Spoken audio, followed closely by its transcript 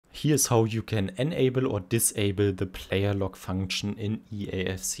Here's how you can enable or disable the player log function in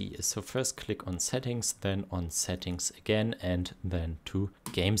EAFC. So first click on settings, then on settings again, and then to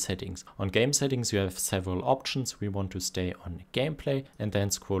game settings. On game settings you have several options. We want to stay on gameplay and then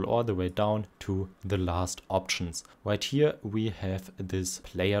scroll all the way down to the last options. Right here we have this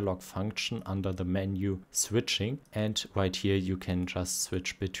player log function under the menu switching, and right here you can just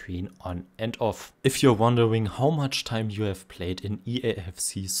switch between on and off. If you're wondering how much time you have played in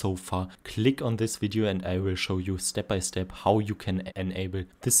EAFC so far, click on this video and I will show you step by step how you can enable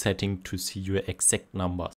this setting to see your exact numbers.